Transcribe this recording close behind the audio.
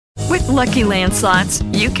Lucky Land Slots,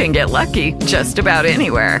 you can get lucky just about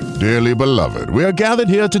anywhere. Dearly beloved, we are gathered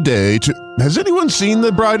here today to... Has anyone seen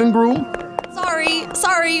the bride and groom?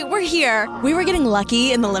 Sorry, we're here. We were getting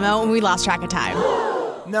lucky in the limo and we lost track of time.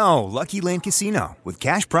 No, Lucky Land Casino, with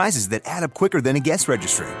cash prizes that add up quicker than a guest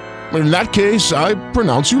registry. In that case, I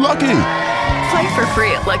pronounce you lucky. Play for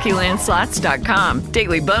free at LuckyLandSlots.com.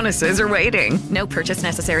 Daily bonuses are waiting. No purchase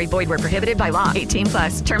necessary. Void where prohibited by law.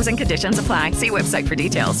 18+. Terms and conditions apply. See website for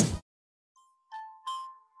details.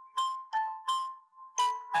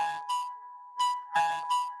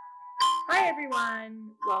 Hi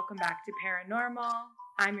everyone, welcome back to Paranormal.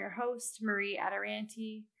 I'm your host, Marie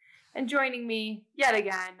Adoranti, and joining me yet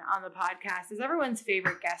again on the podcast is everyone's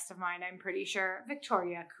favorite guest of mine, I'm pretty sure,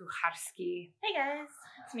 Victoria Kucharski. Hey guys,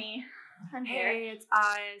 it's me. I'm here. Hey, it's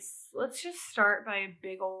us. Let's just start by a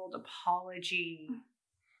big old apology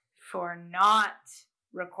for not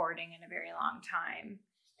recording in a very long time.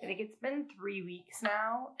 I think it's been 3 weeks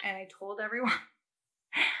now, and I told everyone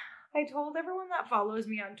that follows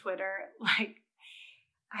me on Twitter, like,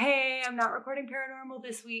 hey, I'm not recording Paranormal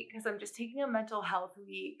this week because I'm just taking a mental health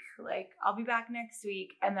week. Like, I'll be back next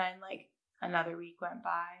week. And then, like, another week went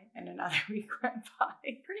by and another week went by.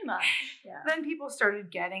 Pretty much, yeah. Then people started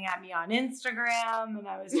getting at me on Instagram, and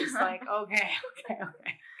I was just like, okay.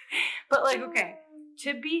 But, like, okay,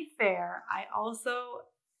 to be fair, I also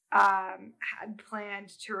had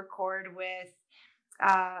planned to record with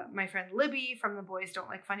my friend Libby from the Boys Don't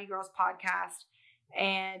Like Funny Girls podcast,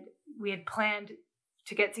 and we had planned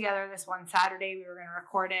to get together this one Saturday. We were going to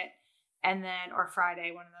record it, and then, or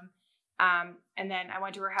Friday, one of them. And then I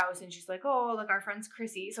went to her house and she's like, oh, look, our friend's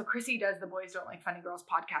Chrissy. So Chrissy does the Boys Don't Like Funny Girls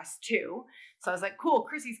podcast too. So I was like, cool,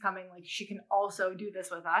 Chrissy's coming. Like, she can also do this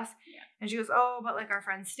with us. Yeah. And she goes, oh, but like our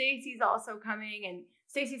friend Stacy's also coming, and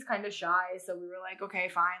Stacy's kind of shy. So we were like, okay,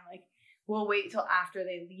 fine. Like, we'll wait till after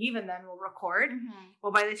they leave and then we'll record. Mm-hmm.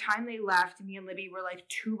 Well, by the time they left, me and Libby were like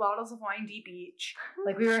 2 bottles of wine deep each.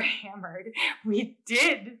 Like, we were hammered. We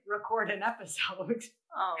did record an episode.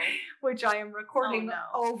 Oh. Which I am recording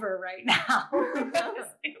over right now.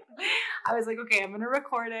 I was like, okay, I'm going to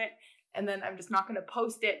record it, and then I'm just not going to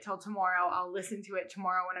post it till tomorrow. I'll listen to it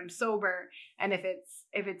tomorrow when I'm sober. And if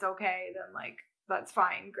it's okay, then like, that's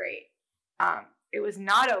fine. Great. It was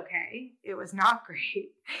not okay. It was not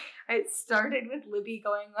great. It started with Libby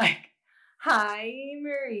going like, hi,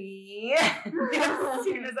 Marie. As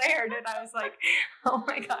soon as I heard it, I was like, oh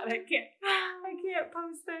my God, I can't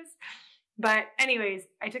post this. But anyways,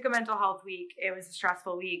 I took a mental health week. It was a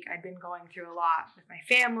stressful week. I'd been going through a lot with my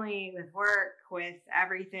family, with work, with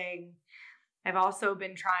everything. I've also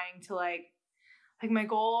been trying to like my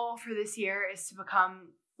goal for this year is to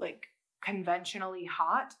become like conventionally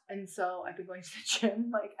hot, and so I've been going to the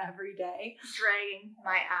gym like every day, dragging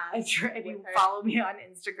my ass. If you follow me on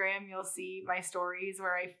Instagram, you'll see my stories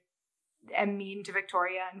where I am mean to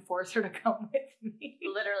Victoria and force her to come with me.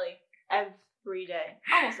 Literally every day,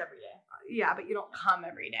 almost every day. Yeah, but you don't come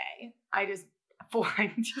every day. I'm just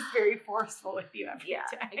very forceful with you every day.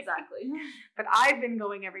 Yeah, exactly. But I've been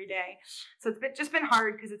going every day, so it's just been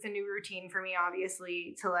hard because it's a new routine for me,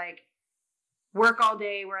 obviously, to like work all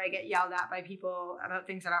day where I get yelled at by people about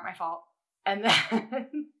things that aren't my fault, and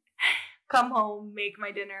then come home, make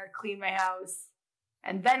my dinner, clean my house,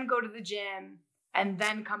 and then go to the gym, and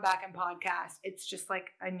then come back and podcast. It's just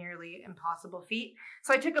like a nearly impossible feat.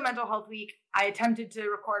 So I took a mental health week. I attempted to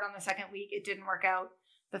record on the second week. It didn't work out.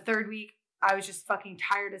 The third week, I was just fucking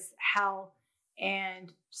tired as hell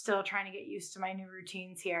and still trying to get used to my new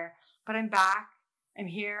routines here. But I'm back. I'm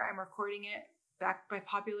here. I'm recording it back by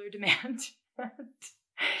popular demand.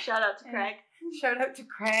 Shout out to Craig. Shout out to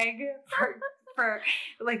Craig for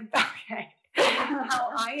like, okay.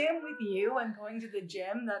 How I am with you and going to the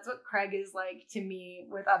gym, that's what Craig is like to me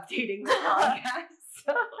with updating the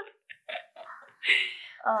podcast.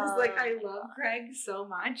 Just like, I love Craig so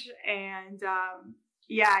much. And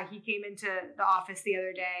yeah, he came into the office the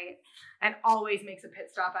other day and always makes a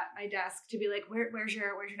pit stop at my desk to be like, where's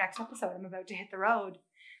your next episode? I'm about to hit the road.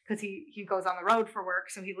 Because he goes on the road for work,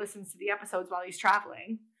 so he listens to the episodes while he's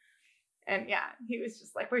traveling. And yeah, he was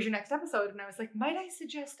just like, where's your next episode? And I was like, might I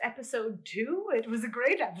suggest episode 2? It was a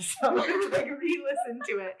great episode. Like, re-listen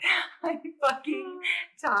to it. I'm fucking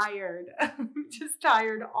tired. I'm just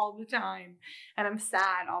tired all the time. And I'm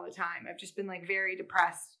sad all the time. I've just been like very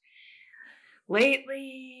depressed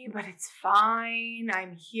lately, but it's fine.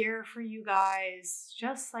 I'm here for you guys,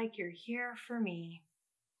 just like you're here for me.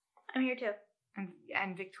 I'm here too.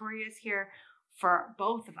 And Victoria's here for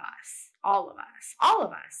both of us, all of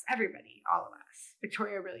us, everybody, all of us.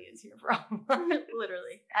 Victoria really is here for all of us.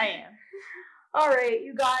 Literally, I am. All right,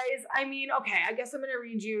 you guys. I mean, okay, I guess I'm going to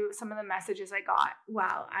read you some of the messages I got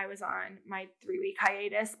while I was on my 3-week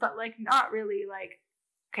hiatus, but like not really like,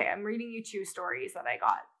 okay, I'm reading you 2 stories that I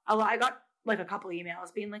got. I got like a couple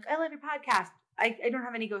emails being like, I love your podcast. I don't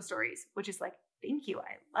have any ghost stories, which is like, thank you.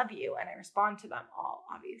 I love you. And I respond to them all,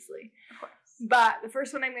 obviously. Of course. But the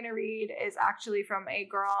first one I'm going to read is actually from a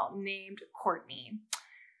girl named Courtney.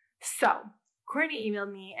 So Courtney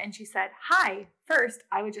emailed me and she said, hi, first,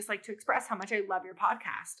 I would just like to express how much I love your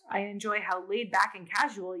podcast. I enjoy how laid back and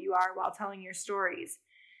casual you are while telling your stories.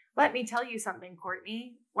 Let me tell you something,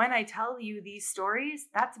 Courtney. When I tell you these stories,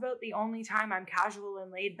 that's about the only time I'm casual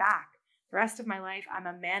and laid back. The rest of my life, I'm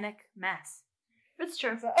a manic mess. It's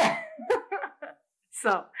true.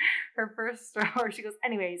 So her first story, she goes,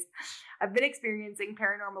 anyways, I've been experiencing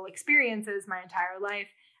paranormal experiences my entire life,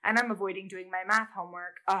 and I'm avoiding doing my math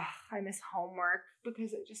homework. Ugh, I miss homework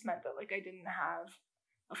because it just meant that like I didn't have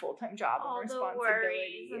a full-time job and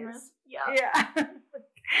responsibilities. Yeah.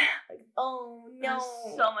 Like, oh no,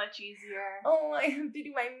 it's so much easier. Oh, I have to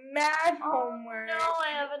do my math homework. No,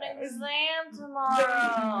 I have an exam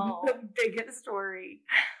tomorrow. The biggest story.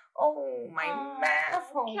 Oh, my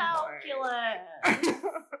math homework. Calculus.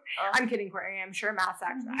 I'm kidding, Courtney. I'm sure math's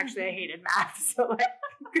actually I hated math, so like,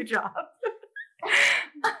 good job.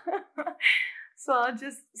 So I'll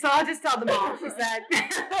just tell them all. She said,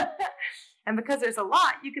 and because there's a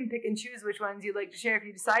lot, you can pick and choose which ones you'd like to share if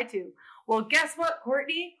you decide to. Well, guess what,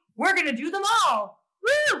 Courtney? We're gonna do them all.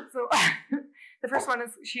 Woo! So the first one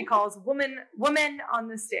is she calls woman on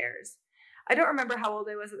the stairs. I don't remember how old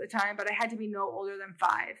I was at the time, but I had to be no older than 5.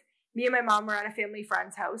 Me and my mom were at a family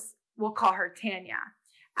friend's house. We'll call her Tanya.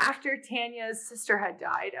 After Tanya's sister had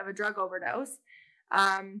died of a drug overdose,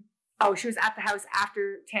 she was at the house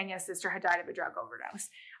after Tanya's sister had died of a drug overdose.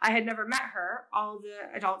 I had never met her. All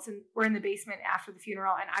the adults were in the basement after the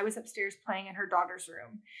funeral, and I was upstairs playing in her daughter's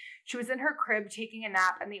room. She was in her crib taking a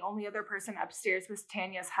nap, and the only other person upstairs was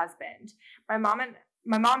Tanya's husband. My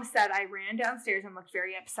mom said I ran downstairs and looked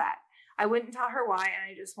very upset. I wouldn't tell her why,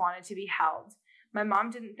 and I just wanted to be held. My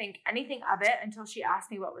mom didn't think anything of it until she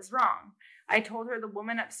asked me what was wrong. I told her the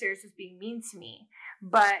woman upstairs was being mean to me,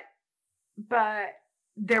 but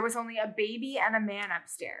there was only a baby and a man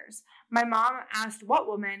upstairs. My mom asked what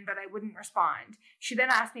woman, but I wouldn't respond. She then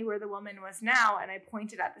asked me where the woman was now, and I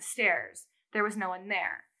pointed at the stairs. There was no one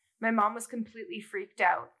there. My mom was completely freaked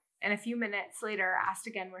out, and a few minutes later asked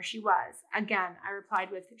again where she was. Again, I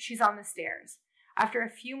replied with, she's on the stairs. After a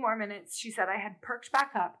few more minutes, she said I had perked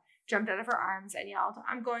back up, jumped out of her arms, and yelled,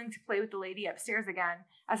 I'm going to play with the lady upstairs again,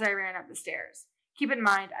 as I ran up the stairs. Keep in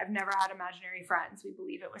mind, I've never had imaginary friends. We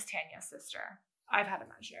believe it was Tanya's sister. I've had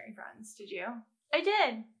imaginary friends. Did you? I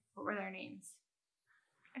did. What were their names?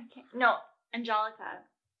 Okay. No, Angelica.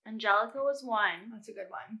 Angelica was one. That's a good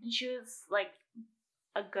one. And she was like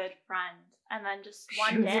a good friend. And then just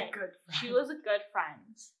one day, she was a good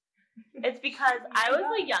friend. It's because I was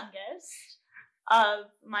the youngest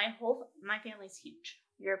of my family's huge.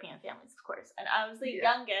 European families, of course. And I was the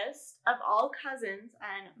youngest of all cousins,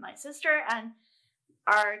 and my sister and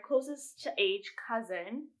our closest to age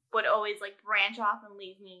cousin would always like branch off and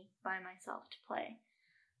leave me by myself to play.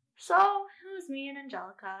 So it was me and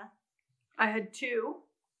Angelica. I had 2.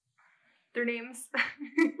 Their names.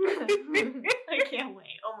 I can't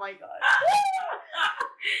wait. Oh my god.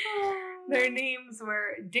 Their names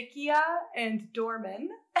were Dickia and Dorman.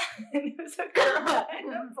 And it was a girl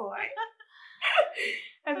and a boy.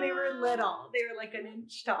 And they were little. They were like an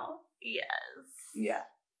inch tall. Yes. Yeah.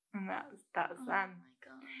 And that was them. Oh my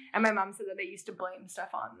god. And my mom said that I used to blame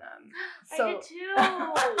stuff on them. So, I did too.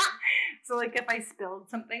 So like if I spilled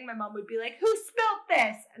something, my mom would be like, who spilled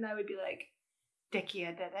this? And I would be like,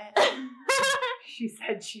 Dickia did it. She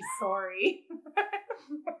said she's sorry.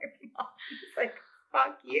 My mom's like,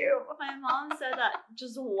 fuck you. My mom said that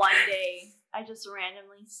just one day I just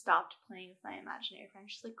randomly stopped playing with my imaginary friend.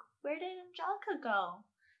 She's like, where did Angelica go?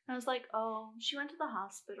 And I was like, oh, she went to the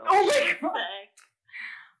hospital. Oh my god. Sick.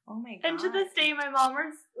 Oh my god. And to this day, my mom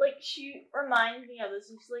was like, she reminds me of this.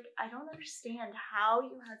 And she's like, I don't understand how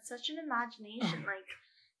you had such an imagination. Like,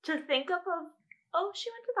 to think of, oh, she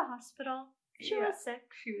went to the hospital. She was sick.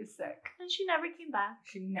 She was sick. And she never came back.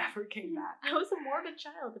 She never came back. I was a morbid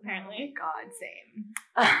child, apparently. Oh my god,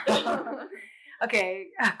 same.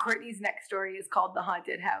 Okay, Courtney's next story is called The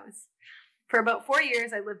Haunted House. For about 4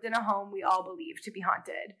 years, I lived in a home we all believed to be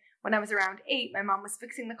haunted. When I was around 8, my mom was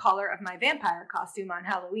fixing the collar of my vampire costume on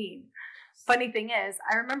Halloween. Funny thing is,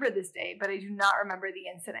 I remember this day, but I do not remember the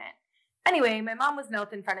incident. Anyway, my mom was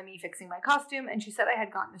knelt in front of me fixing my costume, and she said I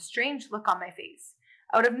had gotten a strange look on my face.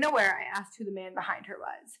 Out of nowhere, I asked who the man behind her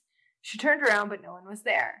was. She turned around, but no one was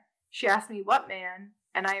there. She asked me, what man?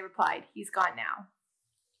 And I replied, he's gone now.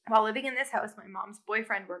 While living in this house, my mom's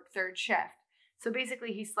boyfriend worked third shift. So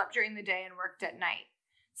basically, he slept during the day and worked at night.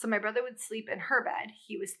 So my brother would sleep in her bed.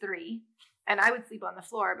 He was 3. And I would sleep on the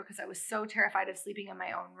floor because I was so terrified of sleeping in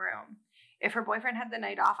my own room. If her boyfriend had the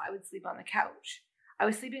night off, I would sleep on the couch. I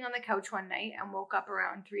was sleeping on the couch one night and woke up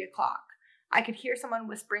around 3 o'clock. I could hear someone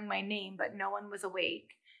whispering my name, but no one was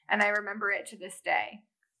awake. And I remember it to this day.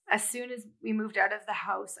 As soon as we moved out of the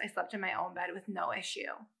house, I slept in my own bed with no issue.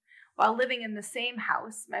 While living in the same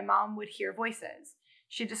house, my mom would hear voices.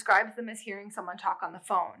 She describes them as hearing someone talk on the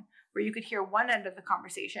phone, where you could hear one end of the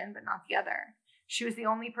conversation, but not the other. She was the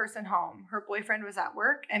only person home. Her boyfriend was at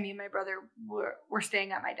work, and me and my brother were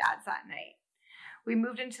staying at my dad's that night. We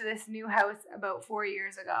moved into this new house about 4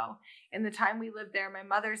 years ago. In the time we lived there, my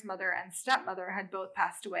mother's mother and stepmother had both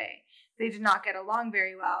passed away. They did not get along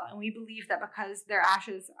very well, and we believe that because their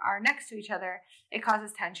ashes are next to each other, it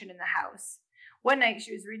causes tension in the house. One night,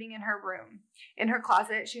 she was reading in her room. In her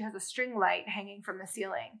closet, she has a string light hanging from the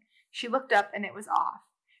ceiling. She looked up, and it was off.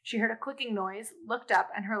 She heard a clicking noise, looked up,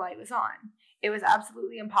 and her light was on. It was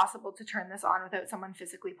absolutely impossible to turn this on without someone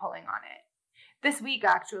physically pulling on it. This week,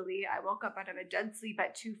 actually, I woke up out of a dead sleep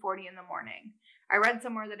at 2:40 in the morning. I read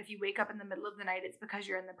somewhere that if you wake up in the middle of the night, it's because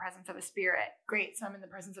you're in the presence of a spirit. Great, so I'm in the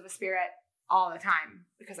presence of a spirit all the time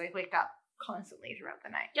because I wake up constantly throughout the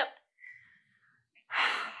night. Yep.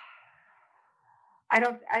 I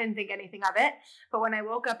didn't think anything of it, but when I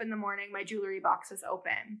woke up in the morning, my jewelry box was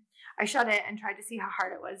open. I shut it and tried to see how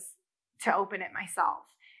hard it was to open it myself.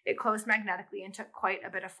 It closed magnetically and took quite a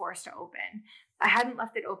bit of force to open. I hadn't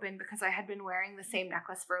left it open because I had been wearing the same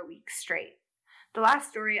necklace for a week straight. The last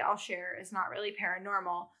story I'll share is not really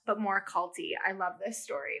paranormal, but more culty. I love this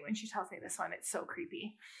story. When she tells me this one, it's so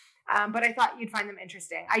creepy. But I thought you'd find them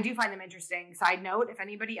interesting. I do find them interesting. Side note, if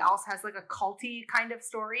anybody else has like a culty kind of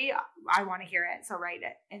story, I want to hear it, so write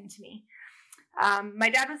it into me. My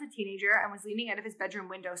dad was a teenager and was leaning out of his bedroom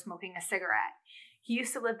window smoking a cigarette. He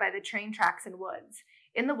used to live by the train tracks and woods.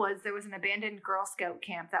 In the woods, there was an abandoned Girl Scout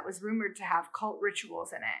camp that was rumored to have cult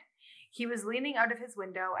rituals in it. He was leaning out of his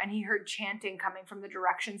window and he heard chanting coming from the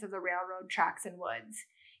directions of the railroad tracks and woods.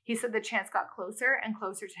 He said the chants got closer and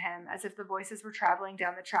closer to him as if the voices were traveling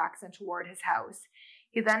down the tracks and toward his house.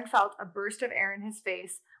 He then felt a burst of air in his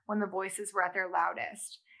face when the voices were at their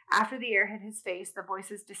loudest. After the air hit his face, the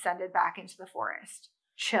voices descended back into the forest.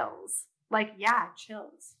 Chills.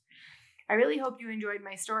 Chills. I really hope you enjoyed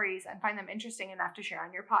my stories and find them interesting enough to share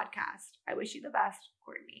on your podcast. I wish you the best,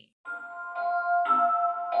 Courtney.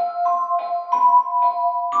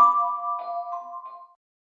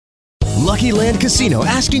 Lucky Land Casino,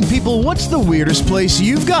 asking people, what's the weirdest place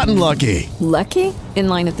you've gotten lucky? Lucky? In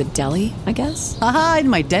line at the deli, I guess? Aha, in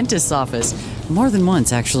my dentist's office. More than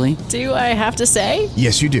once, actually. Do I have to say?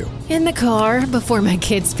 Yes, you do. In the car before my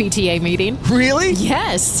kids' PTA meeting. Really?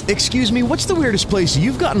 Yes. Excuse me, what's the weirdest place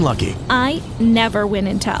you've gotten lucky? I never win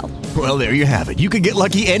and tell. Well, there you have it. You can get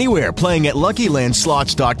lucky anywhere, playing at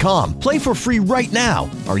LuckyLandSlots.com. Play for free right now.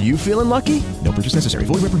 Are you feeling lucky? No purchase necessary.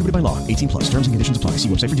 Void where prohibited by law. 18+. Terms and conditions apply. See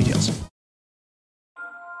website for details.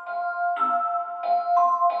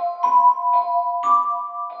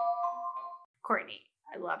 Courtney,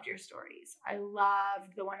 I loved your stories. I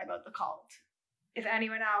loved the one about the cult. If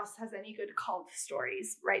anyone else has any good cult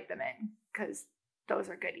stories, write them in, because those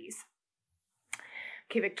are goodies.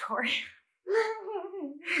 Okay, Victoria.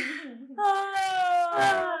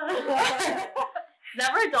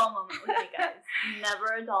 Never a dull moment with me, guys.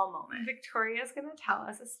 Never a dull moment. Victoria's going to tell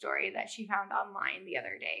us a story that she found online the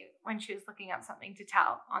other day when she was looking up something to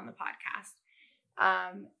tell on the podcast.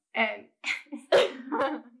 And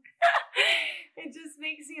it just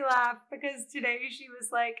makes me laugh because today she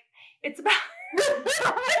was like, it's about...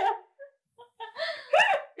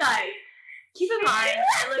 Guys, keep in mind,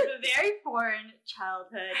 I lived a very foreign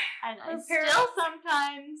childhood, and I still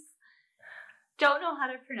sometimes don't know how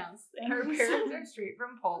to pronounce things. Her parents are straight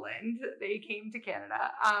from Poland. They came to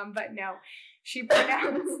Canada. But no, she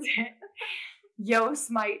pronounced it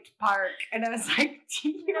Yosemite Park. And I was like, do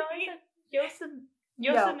you know it?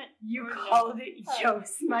 No, you called it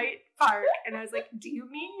Yosemite Park. And I was like, do you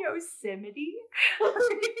mean Yosemite?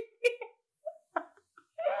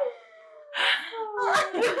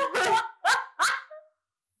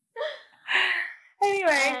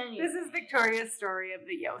 Anyway, this is Victoria's story of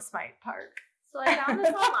the Yosemite Park. So I found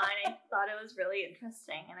this online. I thought it was really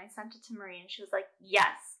interesting, and I sent it to Marie, and she was like,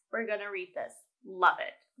 yes, we're going to read this. Love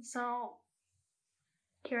it. So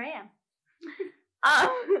here I am.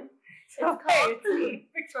 It's me,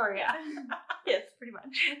 Victoria. Yes, pretty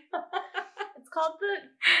much. It's called the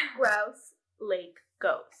Grouse Lake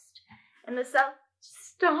Ghost. In the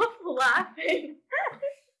Stop laughing.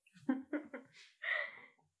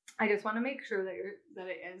 I just want to make sure that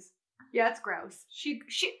it is. Yeah, it's gross.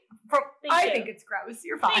 I think it's gross.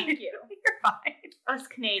 You're fine. Thank you. You're fine. Us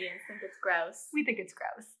Canadians think it's gross. We think it's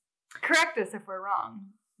gross. Correct us if we're wrong.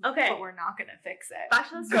 Okay. But we're not going to fix it. Back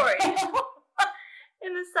to the story.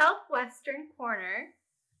 In the southwestern corner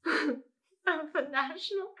of a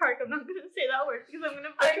national park, I'm not going to say that word because I'm going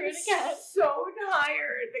to butcher it again. I'm so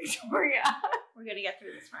tired, Victoria. We're going to get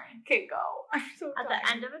through this, Marion. Okay, go. I'm so At tired. the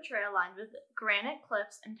end of a trail lined with granite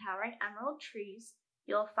cliffs and towering emerald trees,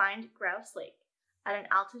 you'll find Grouse Lake. At an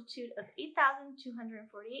altitude of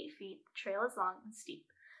 8,248 feet, the trail is long and steep,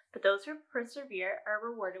 but those who persevere are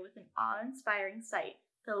rewarded with an awe-inspiring sight.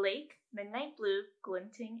 The lake, midnight blue,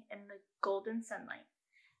 glinting in the golden sunlight.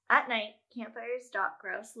 At night, campfires dot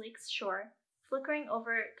Grouse Lake's shore, flickering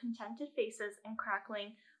over contented faces and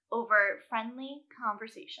crackling over friendly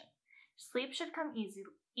conversation. Sleep should come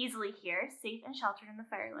easily here, safe and sheltered in the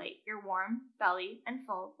firelight, your warm belly and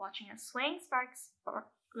full, watching a swaying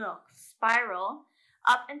spiral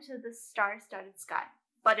up into the star-studded sky.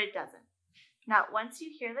 But it doesn't. Not once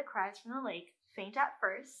you hear the cries from the lake, faint at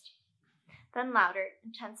first, then louder,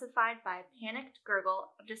 intensified by a panicked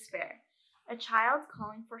gurgle of despair. A child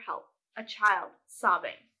calling for help. A child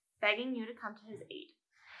sobbing, begging you to come to his aid.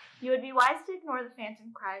 You would be wise to ignore the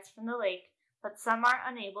phantom cries from the lake, but some are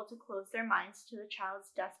unable to close their minds to the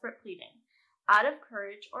child's desperate pleading. Out of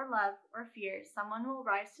courage or love or fear, someone will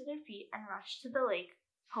rise to their feet and rush to the lake,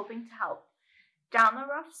 hoping to help. Down the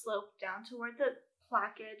rough slope, down toward the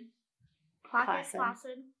placid,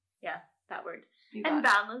 yeah, that word, and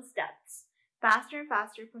boundless depths. Faster and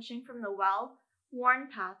faster, pushing from the well-worn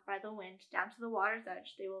path by the wind down to the water's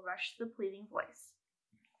edge, they will rush to the pleading voice.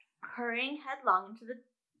 Hurrying headlong into the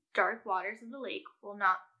dark waters of the lake will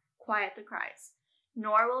not quiet the cries,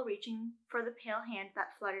 nor will reaching for the pale hand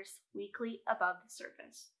that flutters weakly above the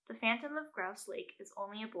surface. The phantom of Grouse Lake is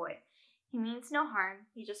only a boy. He means no harm,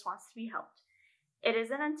 he just wants to be helped. It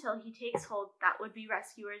isn't until he takes hold that would-be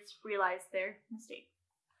rescuers realize their mistake.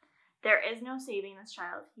 There is no saving this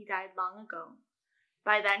child. He died long ago.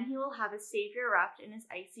 By then he will have his savior wrapped in his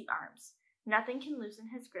icy arms. Nothing can loosen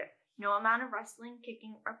his grip. No amount of wrestling,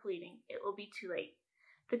 kicking, or pleading. It will be too late.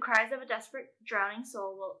 The cries of a desperate, drowning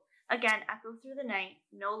soul will again echo through the night,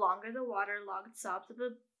 no longer the water-logged sobs of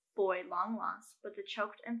a boy long lost, but the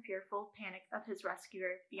choked and fearful panic of his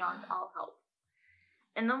rescuer beyond all help.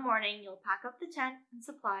 In the morning, you'll pack up the tent and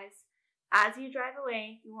supplies. As you drive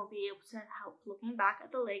away, you won't be able to help looking back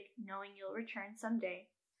at the lake, knowing you'll return someday.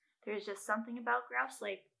 There's just something about Grouse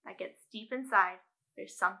Lake that gets deep inside.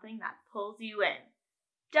 There's something that pulls you in.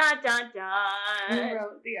 Dun, dun, dun. Who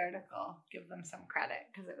wrote the article? Give them some credit,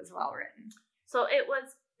 because it was well written. So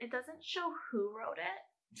it doesn't show who wrote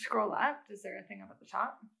it. Scroll up. Is there a thing up at the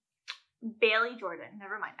top? Bailey Jordan.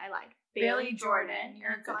 Never mind, I lied. Bailey Jordan.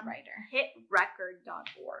 You're a good writer.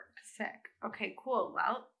 hitrecord.org. Sick. Okay, cool.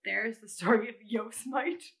 Well, there's the story of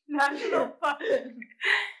Yosemite National Park.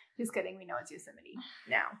 Just kidding. We know it's Yosemite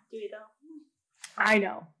now. Do we though? I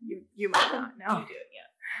know. You might not know. You do,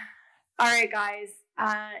 yeah. All right, guys.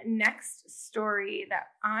 Next story that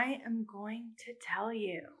I am going to tell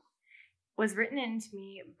you was written into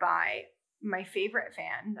me by my favorite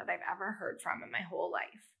fan that I've ever heard from in my whole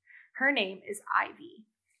life. Her name is Ivy.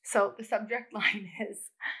 So the subject line is,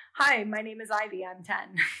 "Hi, my name is Ivy. I'm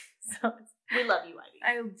 10. So we love you, Ivy.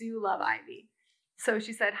 I do love Ivy. So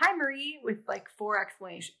she said, "Hi, Marie," with like 4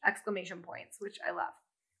 exclamation points, which I love.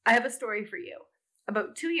 "I have a story for you.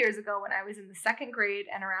 About 2 years ago, when I was in the 2nd grade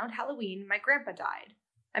and around Halloween, my grandpa died.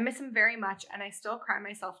 I miss him very much, and I still cry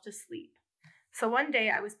myself to sleep. So one day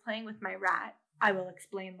I was playing with my rat. I will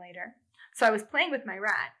explain later. So I was playing with my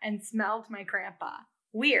rat and smelled my grandpa.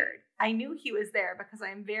 Weird. I knew he was there because I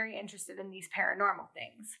am very interested in these paranormal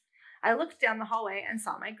things. I looked down the hallway and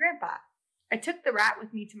saw my grandpa. I took the rat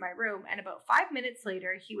with me to my room, and about 5 minutes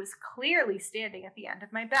later, he was clearly standing at the end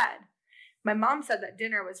of my bed. My mom said that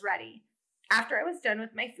dinner was ready. After I was done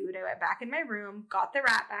with my food, I went back in my room, got the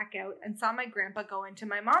rat back out, and saw my grandpa go into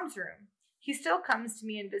my mom's room. He still comes to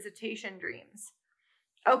me in visitation dreams.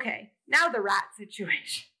 Okay, now the rat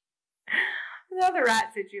situation.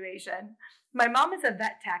 My mom is a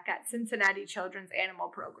vet tech at Cincinnati Children's Animal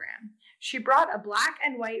Program. She brought a black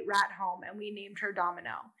and white rat home, and we named her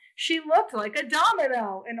Domino. She looked like a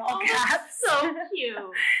domino in all caps. So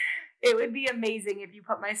cute. It would be amazing if you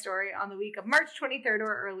put my story on the week of March 23rd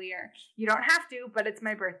or earlier. You don't have to, but it's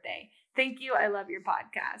my birthday. Thank you. I love your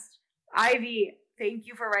podcast." Ivy, thank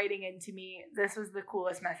you for writing into me. This was the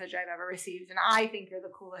coolest message I've ever received, and I think you're the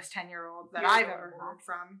coolest 10-year-old that I've ever heard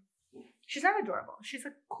from. She's not adorable. She's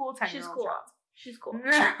a cool 10-year-old. She's cool. child. She's cool.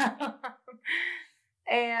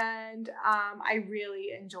 And I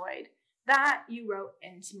really enjoyed that you wrote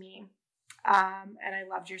into me. And I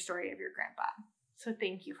loved your story of your grandpa. So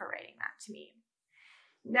thank you for writing that to me.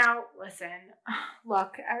 Now, listen,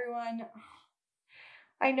 look, everyone,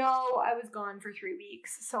 I know I was gone for 3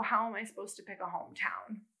 weeks, so how am I supposed to pick a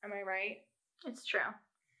hometown? Am I right? It's true.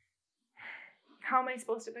 How am I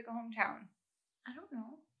supposed to pick a hometown? I don't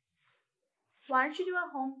know. Why don't you do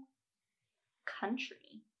a home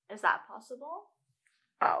country? Is that possible?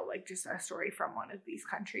 Oh, like just a story from one of these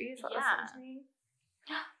countries? Yeah.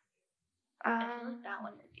 I feel like that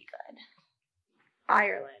one would be good.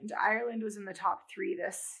 Ireland. Ireland was in the top 3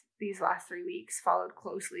 these last 3 weeks, followed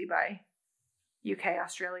closely by UK,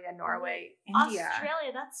 Australia, Norway, India.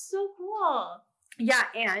 Australia, that's so cool. Yeah,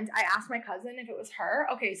 and I asked my cousin if it was her.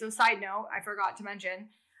 Okay, so side note, I forgot to mention,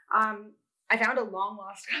 I found a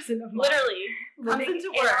long-lost cousin of mine. Literally. Living in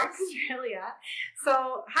Australia.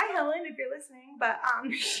 So, hi, Helen, if you're listening. But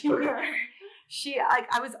she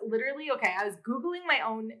I was literally, I was Googling my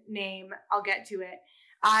own name. I'll get to it.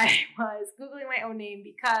 I was Googling my own name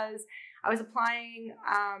because I was applying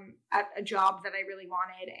at a job that I really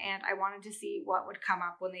wanted, and I wanted to see what would come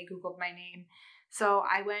up when they Googled my name. So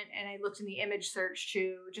I went and I looked in the image search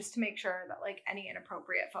too, just to make sure that like any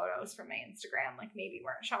inappropriate photos from my Instagram like maybe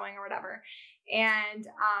weren't showing or whatever. And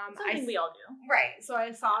something we all do. Right. So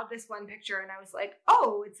I saw this one picture and I was like,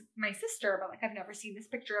 oh, it's my sister, but like I've never seen this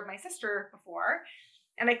picture of my sister before.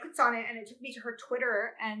 And I clicked on it and it took me to her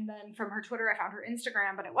Twitter, and then from her Twitter I found her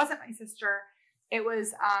Instagram, but it wasn't my sister. It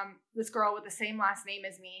was this girl with the same last name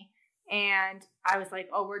as me. And I was like,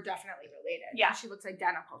 oh, we're definitely related. Yeah. She looks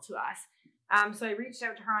identical to us. So I reached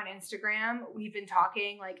out to her on Instagram. We've been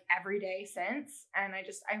talking like every day since, and I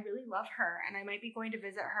really love her, and I might be going to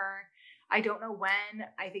visit her. I don't know when.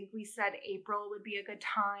 I think we said April would be a good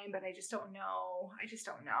time, but I just don't know. Because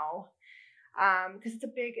it's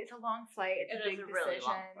a long flight. It's a big decision. Really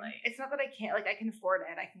long flight. It's not that I can't, like I can afford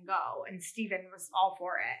it. I can go, and Steven was all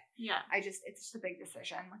for it. Yeah. It's just a big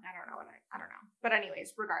decision. Like I don't know. But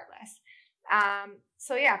anyways, regardless.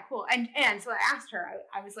 So yeah, cool. And so I asked her.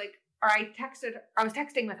 I was like. Or I was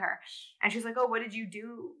texting with her, and she's like, oh, what did you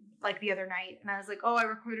do like the other night? And I was like, oh, I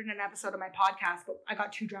recorded an episode of my podcast, but I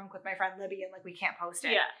got too drunk with my friend Libby and like, we can't post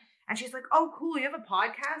it. Yeah. And she's like, oh, cool. You have a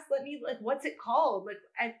podcast? What's it called?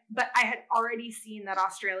 But I had already seen that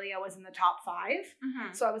Australia was in the top 5.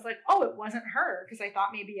 Mm-hmm. So I was like, oh, it wasn't her. Cause I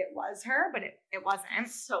thought maybe it was her, but it wasn't.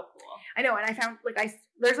 It's so cool. I know. And I found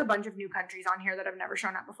there's a bunch of new countries on here that I've never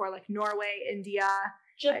shown up before, like Norway, India,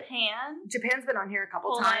 Japan's been on here a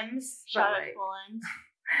couple times. Shout out to Poland.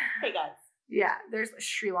 Hey guys. Yeah, there's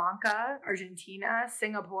Sri Lanka, Argentina,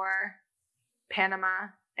 Singapore, Panama,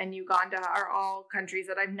 and Uganda are all countries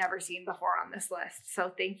that I've never seen before on this list.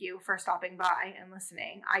 So thank you for stopping by and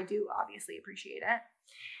listening. I do obviously appreciate it.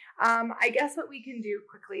 I guess what we can do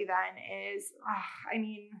quickly then is,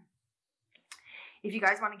 if you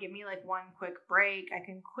guys want to give me like one quick break, I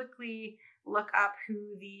can quickly look up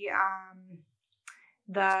who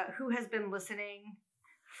who has been listening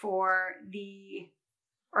for the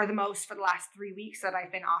most for the last 3 weeks that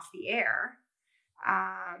I've been off the air.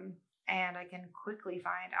 And I can quickly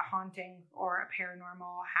find a haunting or a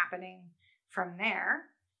paranormal happening from there.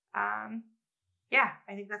 Yeah,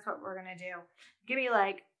 I think that's what we're going to do. Give me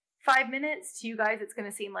like 5 minutes. To you guys, it's going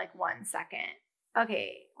to seem like 1 second.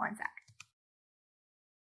 Okay, 1 sec.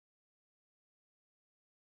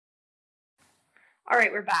 All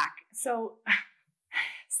right, we're back. So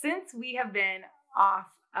since we have been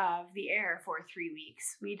off of the air for 3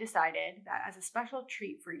 weeks, we decided that as a special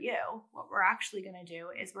treat for you, what we're actually going to do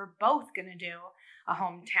is we're both going to do a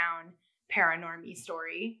hometown paranormy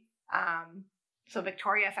story. So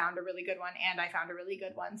Victoria found a really good one and I found a really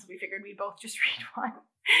good one. So we figured we'd both just read one.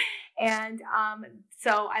 And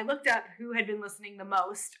so I looked up who had been listening the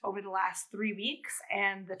most over the last 3 weeks,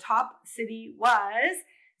 and the top city was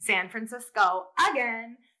San Francisco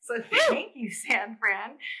again. So thank you, San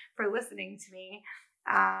Fran, for listening to me.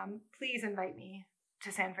 Please invite me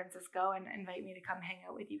to San Francisco and invite me to come hang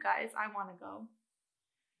out with you guys. I want to go.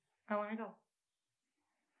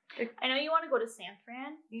 I know you want to go to San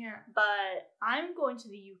Fran. Yeah. But I'm going to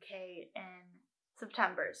the UK in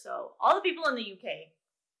September. So all the people in the UK,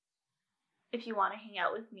 if you want to hang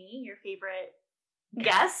out with me, your favorite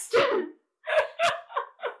guest,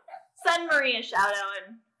 send Marie a shout out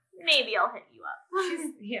and maybe I'll hit you up.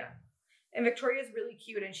 Yeah. And Victoria's really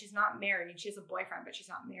cute, and she's not married. She has a boyfriend, but she's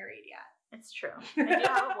not married yet. It's true. I do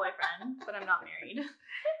have a boyfriend, but I'm not married.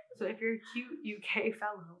 So if you're a cute UK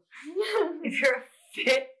fellow,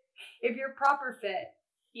 if you're proper fit,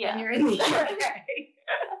 yeah, and you're in the UK.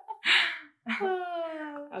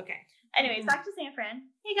 Okay. Anyways, back to San Fran.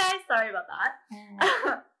 Hey guys, sorry about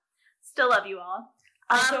that. Still love you all.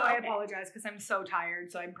 Also, I apologize because I'm so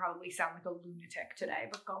tired, so I probably sound like a lunatic today,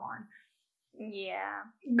 but go on. Yeah.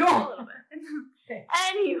 Go a little bit.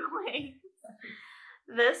 Anyway,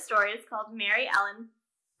 this story is called Mary Ellen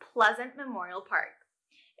Pleasant Memorial Park.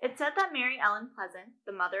 It's said that Mary Ellen Pleasant,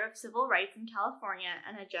 the mother of civil rights in California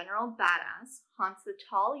and a general badass, haunts the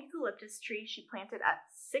tall eucalyptus tree she planted at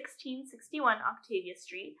 1661 Octavia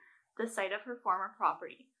Street, the site of her former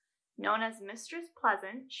property. Known as Mistress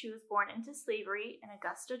Pleasant, she was born into slavery in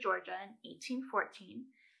Augusta, Georgia in 1814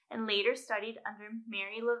 and later studied under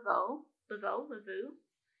Mary Laveau,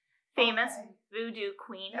 famous voodoo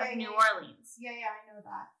queen of New Orleans. Yeah, I know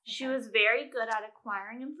that. She was very good at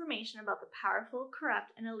acquiring information about the powerful,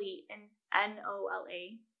 corrupt, and elite in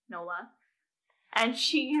NOLA, and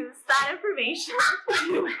she used that information to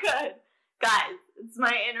do good. Guys, it's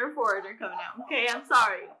my inner foreigner coming out, okay? I'm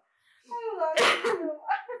sorry. I love you.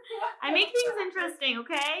 I make things interesting,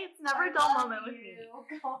 okay? It's never a dull moment with me.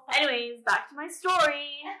 Anyways, back to my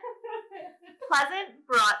story. Pleasant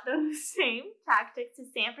brought those same tactics to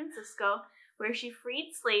San Francisco, where she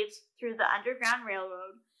freed slaves through the Underground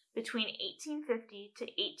Railroad between 1850 to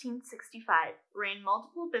 1865, ran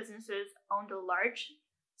multiple businesses, owned a large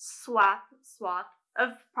swath of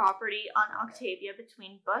property on Octavia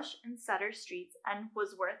between Bush and Sutter Streets, and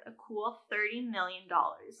was worth a cool $30 million.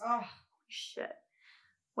 Oh, shit.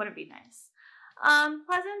 Wouldn't be nice.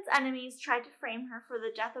 Pleasant's enemies tried to frame her for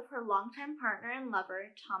the death of her longtime partner and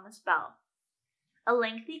lover, Thomas Bell. A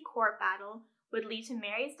lengthy court battle would lead to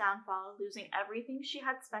Mary's downfall, losing everything she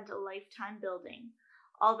had spent a lifetime building.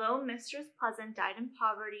 Although Mistress Pleasant died in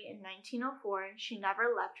poverty in 1904, she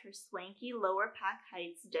never left her swanky Lower Pack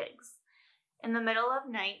Heights digs. In the middle of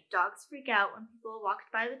night, dogs freak out when people walk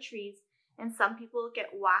by the trees, and some people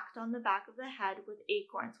get whacked on the back of the head with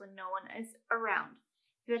acorns when no one is around.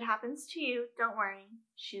 If it happens to you, don't worry.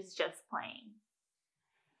 She's just playing.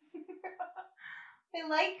 I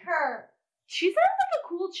like her. She sounds like a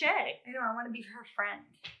cool chick. I know, I want to be her friend.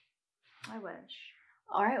 I wish.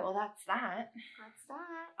 All right, well, that's that. That's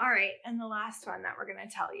that. All right, and the last one that we're going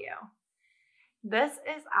to tell you. This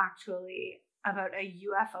is actually about a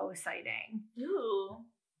UFO sighting. Ooh.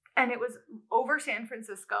 And it was over San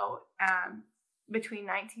Francisco between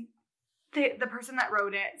the person that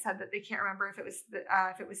wrote it said that they can't remember if it was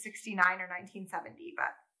 69 or 1970,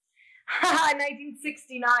 but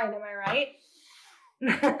 1969, am I right?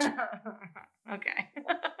 Okay.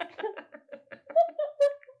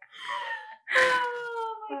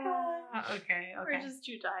 Oh my god. Okay. We're just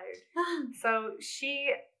too tired. So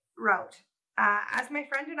she wrote, as my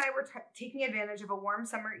friend and I were taking advantage of a warm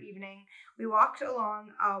summer evening, we walked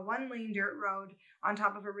along a one-lane dirt road on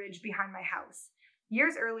top of a ridge behind my house.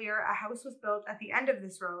 Years earlier, a house was built at the end of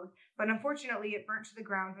this road, but unfortunately it burnt to the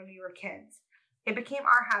ground when we were kids. It became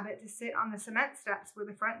our habit to sit on the cement steps where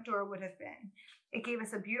the front door would have been. It gave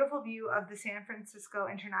us a beautiful view of the San Francisco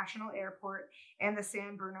International Airport and the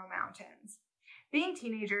San Bruno Mountains. Being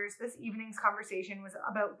teenagers, this evening's conversation was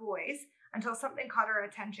about boys until something caught our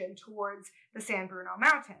attention towards the San Bruno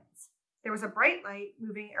Mountains. There was a bright light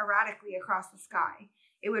moving erratically across the sky.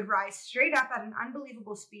 It would rise straight up at an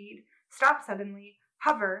unbelievable speed, stop suddenly,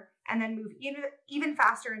 hover, and then move even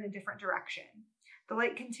faster in a different direction. The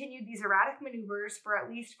light continued these erratic maneuvers for at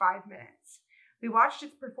least 5 minutes. We watched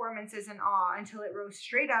its performances in awe until it rose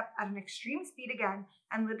straight up at an extreme speed again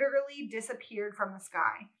and literally disappeared from the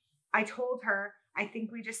sky. I told her, I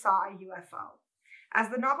think we just saw a UFO. As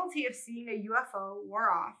the novelty of seeing a UFO wore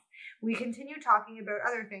off, we continued talking about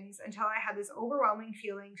other things until I had this overwhelming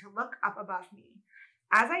feeling to look up above me.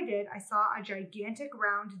 As I did, I saw a gigantic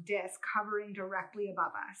round disc hovering directly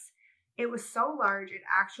above us. It was so large it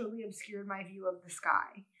actually obscured my view of the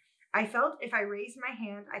sky. I felt if I raised my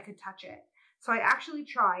hand, I could touch it. So I actually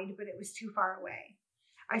tried, but it was too far away.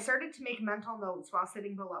 I started to make mental notes while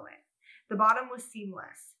sitting below it. The bottom was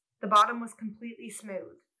seamless. The bottom was completely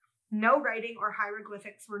smooth. No writing or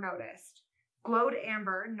hieroglyphics were noticed. Glowed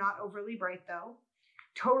amber, not overly bright though.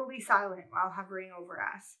 Totally silent while hovering over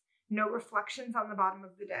us. No reflections on the bottom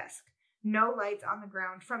of the disc. No lights on the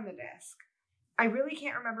ground from the disc. I really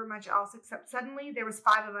can't remember much else except suddenly there was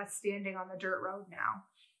 5 of us standing on the dirt road now.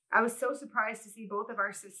 I was so surprised to see both of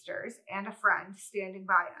our sisters and a friend standing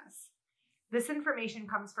by us. This information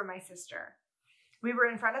comes from my sister. We were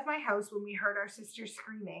in front of my house when we heard our sisters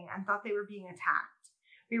screaming and thought they were being attacked.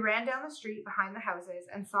 We ran down the street behind the houses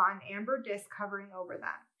and saw an amber disc hovering over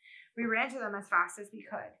them. We ran to them as fast as we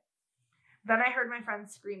could. Then I heard my friend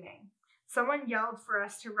screaming. Someone yelled for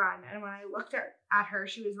us to run, and when I looked at her,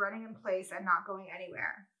 she was running in place and not going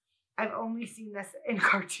anywhere. I've only seen this in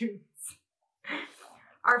cartoons.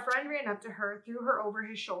 Our friend ran up to her, threw her over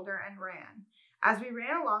his shoulder, and ran. As we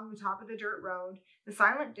ran along the top of the dirt road, the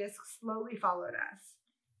silent disc slowly followed us.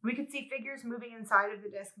 We could see figures moving inside of the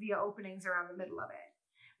disc via openings around the middle of it.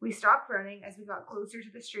 We stopped running as we got closer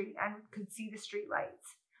to the street and could see the street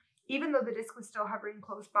lights. Even though the disc was still hovering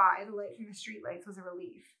close by, the light from the street lights was a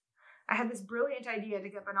relief. I had this brilliant idea to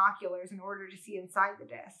get binoculars in order to see inside the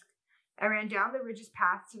disc. I ran down the ridge's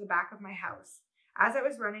path to the back of my house. As I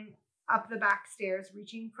was running up the back stairs,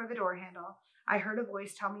 reaching for the door handle, I heard a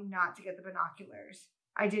voice tell me not to get the binoculars.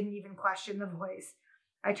 I didn't even question the voice.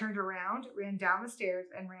 I turned around, ran down the stairs,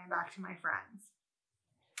 and ran back to my friends.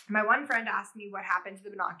 My one friend asked me what happened to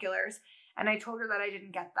the binoculars, and I told her that I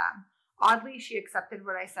didn't get them. Oddly, she accepted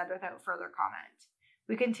what I said without further comment.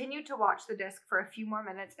 We continued to watch the disc for a few more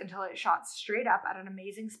minutes until it shot straight up at an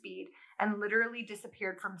amazing speed and literally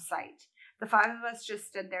disappeared from sight. The 5 of us just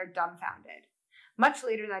stood there dumbfounded. Much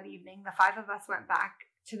later that evening, the 5 of us went back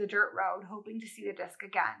to the dirt road, hoping to see the disc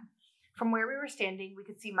again. From where we were standing, we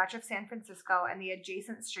could see much of San Francisco and the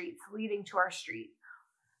adjacent streets leading to our street.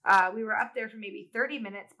 We were up there for maybe 30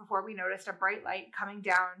 minutes before we noticed a bright light coming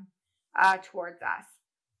down towards us.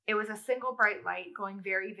 It was a single bright light going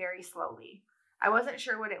very, very slowly. I wasn't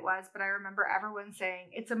sure what it was, but I remember everyone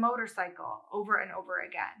saying, "It's a motorcycle," over and over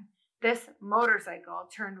again. This motorcycle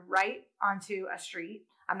turned right onto a street.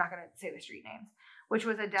 I'm not going to say the street names, which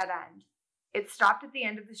was a dead end. It stopped at the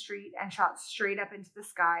end of the street and shot straight up into the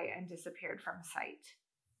sky and disappeared from sight.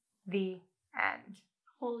 The end.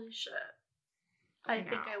 Holy shit. I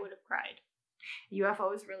think I would have cried.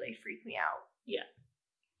 UFOs really freak me out. Yeah.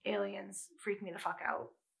 Aliens freak me the fuck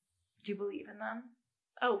out. Do you believe in them?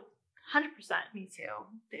 Oh, 100%. Me too.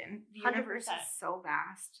 The universe 100%. is so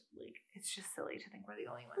vast. Like, it's just silly to think we're the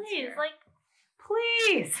only ones Please, here.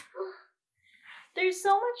 please. There's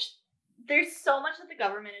so much that the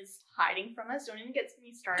government is hiding from us. Don't even get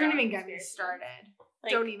me started. Don't even get me started.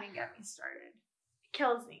 Don't even get me started. It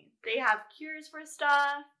kills me. They have cures for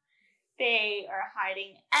stuff. They are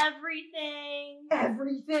hiding everything.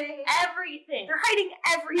 Everything. They're hiding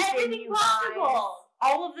everything. Everything possible.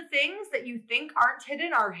 All of the things that you think aren't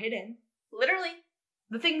hidden are hidden. Literally.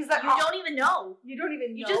 The things that you don't even know. You don't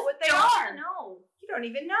even you know just what they don't are. Even know. You don't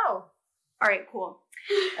even know. All right, cool.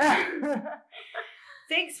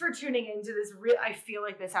 Thanks for tuning into this. I feel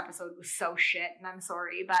like this episode was so shit, and I'm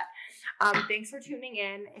sorry, but thanks for tuning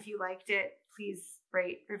in. If you liked it, please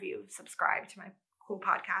rate, review, subscribe to my cool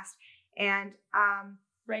podcast, and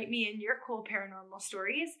write me in your cool paranormal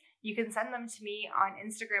stories. You can send them to me on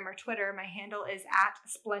Instagram or Twitter. My handle is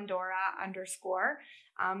 @Splendora_.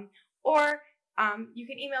 Or you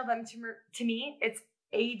can email them to me. It's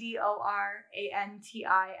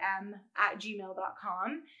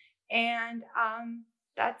ADORANTIM@gmail.com. And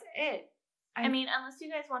that's it. I mean, unless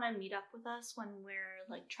you guys want to meet up with us when we're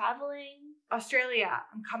like traveling. Australia,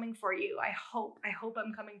 I'm coming for you. I hope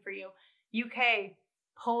I'm coming for you. UK,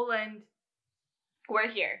 Poland. We're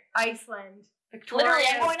here. Iceland. Victoria. Literally,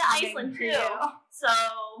 I'm going to Iceland too. So,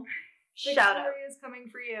 shout out. Victoria is coming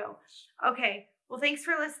for you. Okay. Well, thanks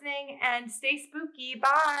for listening and stay spooky.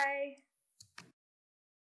 Bye.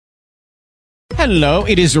 Hello,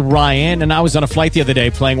 it is Ryan, and I was on a flight the other day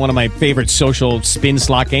playing one of my favorite social spin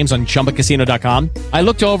slot games on ChumbaCasino.com. I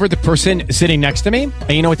looked over at the person sitting next to me, and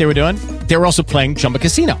you know what they were doing? They were also playing Chumba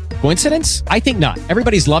Casino. Coincidence? I think not.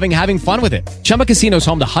 Everybody's loving having fun with it. Chumba Casino is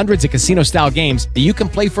home to hundreds of casino-style games that you can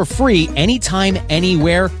play for free anytime,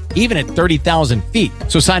 anywhere, even at 30,000 feet.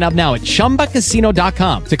 So sign up now at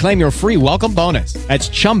ChumbaCasino.com to claim your free welcome bonus. That's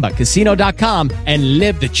ChumbaCasino.com and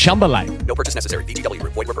live the Chumba life. No purchase necessary. VGW.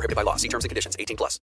 Void where prohibited by law. See terms and conditions. 18+.